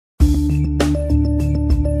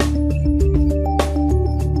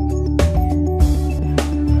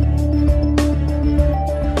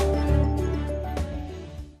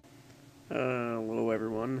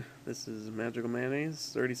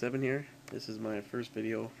Ep.37 here. This is my first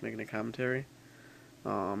video making a commentary.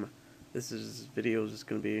 This video is just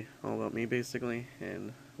going to be all about me basically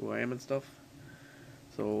and who I am and stuff.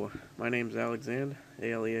 So my name's Alexand,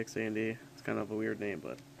 Alexand. It's kind of a weird name,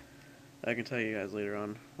 but I can tell you guys later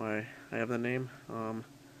on why I have that name. I'm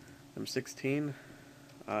 16.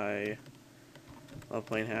 I love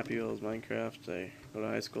playing Happy Wheels, Minecraft. I go to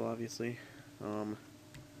high school, obviously.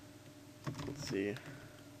 Let's see.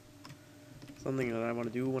 Something that I want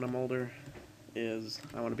to do when I'm older is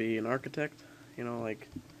I want to be an architect, like,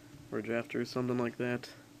 or a drafter or something like that.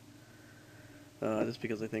 Just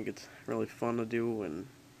because I think it's really fun to do and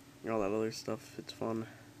all that other stuff, it's fun.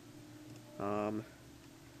 I'm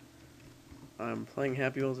playing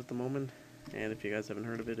Happy Wheels at the moment, and if you guys haven't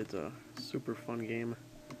heard of it, it's a super fun game.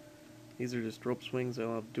 These are just rope swings. I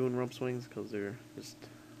love doing rope swings because they're just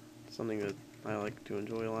something that I like to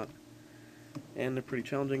enjoy a lot. And they're pretty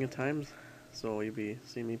challenging at times, so you'll be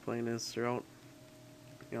seeing me playing this throughout.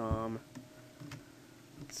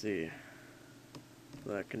 Let's see.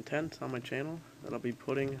 The content on my channel that I'll be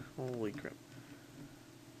putting, holy crap.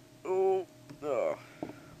 Well,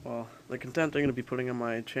 the content I'm going to be putting on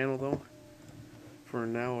my channel, though, for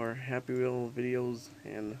now are Happy Wheel videos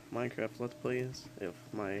and Minecraft Let's Plays, if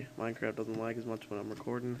my Minecraft doesn't lag as much when I'm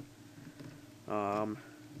recording. I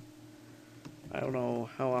don't know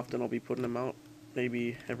how often I'll be putting them out.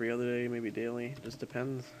 Maybe every other day, maybe daily, just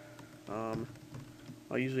depends. I'll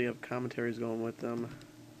usually have commentaries going with them,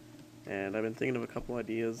 and I've been thinking of a couple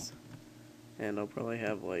ideas, and I'll probably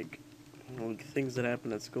have like things that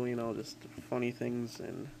happen at school, just funny things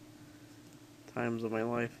and times of my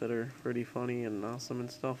life that are pretty funny and awesome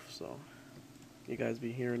and stuff, so you guys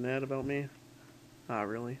be hearing that about me? Not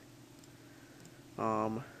really.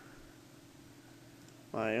 My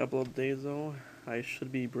upload days, though, I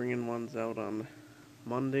should be bringing ones out on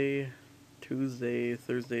Monday, Tuesday,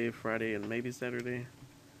 Thursday, Friday, and maybe Saturday.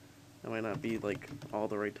 That might not be like all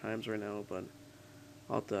the right times right now, but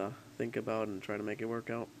I'll have to think about and try to make it work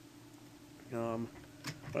out. What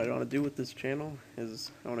I want to do with this channel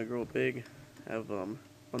is I want to grow it big, have a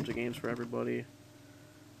bunch of games for everybody.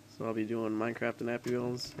 So I'll be doing Minecraft and Happy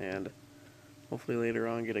Wheels, and hopefully later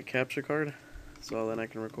on get a capture card, so then I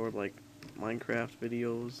can record like Minecraft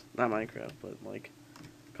videos, not Minecraft, but like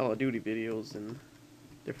Call of Duty videos and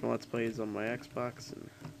different Let's Plays on my Xbox, and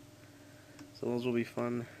so those will be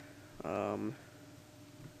fun.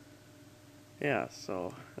 Yeah,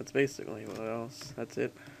 so that's basically what else. That's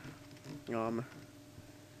it. In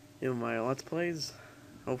my Let's Plays,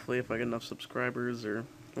 hopefully if I get enough subscribers or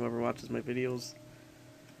whoever watches my videos,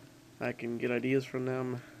 I can get ideas from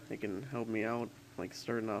them. They can help me out, like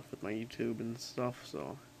starting off with my YouTube and stuff,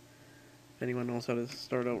 so if anyone knows how to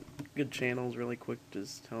start out good channels really quick,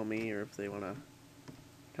 just tell me, or if they want to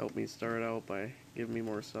help me start out by giving me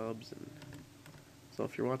more subs. And so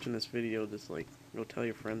if you're watching this video, just like go tell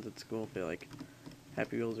your friends at school if they like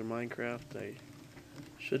Happy Wheels or Minecraft. I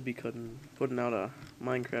should be putting out a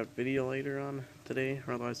Minecraft video later on today,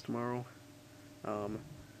 or otherwise tomorrow. It'll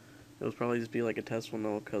probably just be like a test one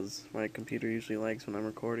though, because my computer usually lags when I'm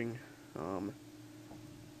recording.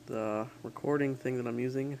 The recording thing that I'm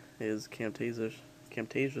using is Camtasia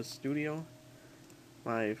Studio.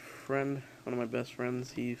 My friend, one of my best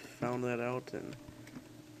friends, he found that out and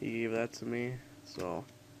he gave that to me, so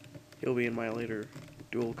he'll be in my later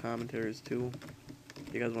dual commentaries too.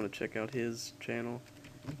 If you guys want to check out his channel,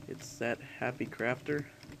 it's that Happy Crafter,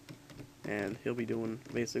 and he'll be doing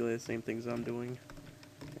basically the same things I'm doing,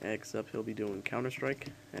 except he'll be doing Counter-Strike,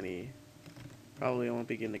 and he probably won't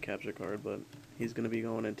be getting a capture card, but he's going to be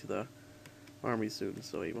going into the army soon,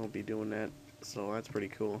 so he won't be doing that, so that's pretty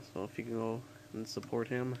cool. So if you can go and support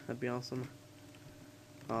him, that'd be awesome.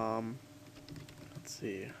 Let's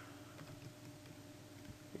see.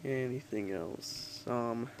 Anything else?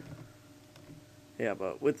 Yeah,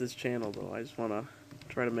 but with this channel, though, I just want to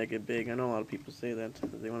try to make it big. I know a lot of people say that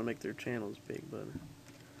they want to make their channels big, but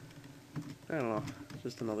I don't know. It's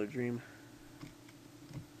just another dream.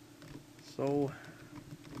 So,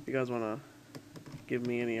 if you guys want to give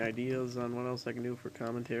me any ideas on what else I can do for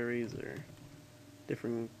commentaries or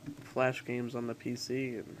different Flash games on the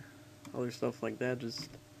PC and other stuff like that, just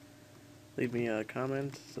leave me a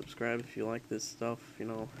comment, subscribe if you like this stuff,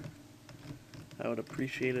 I would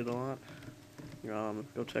appreciate it a lot.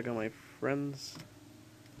 Go check out my friend's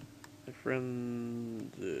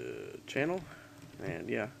channel, and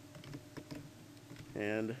yeah.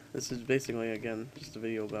 And this is basically, again, just a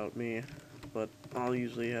video about me, but I'll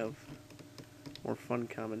usually have more fun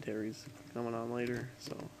commentaries coming on later,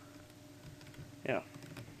 so yeah.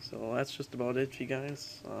 So that's just about it, you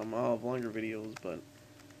guys. I'll have longer videos, but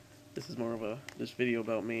this is more of a just video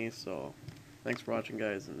about me. So thanks for watching,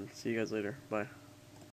 guys, and see you guys later. Bye.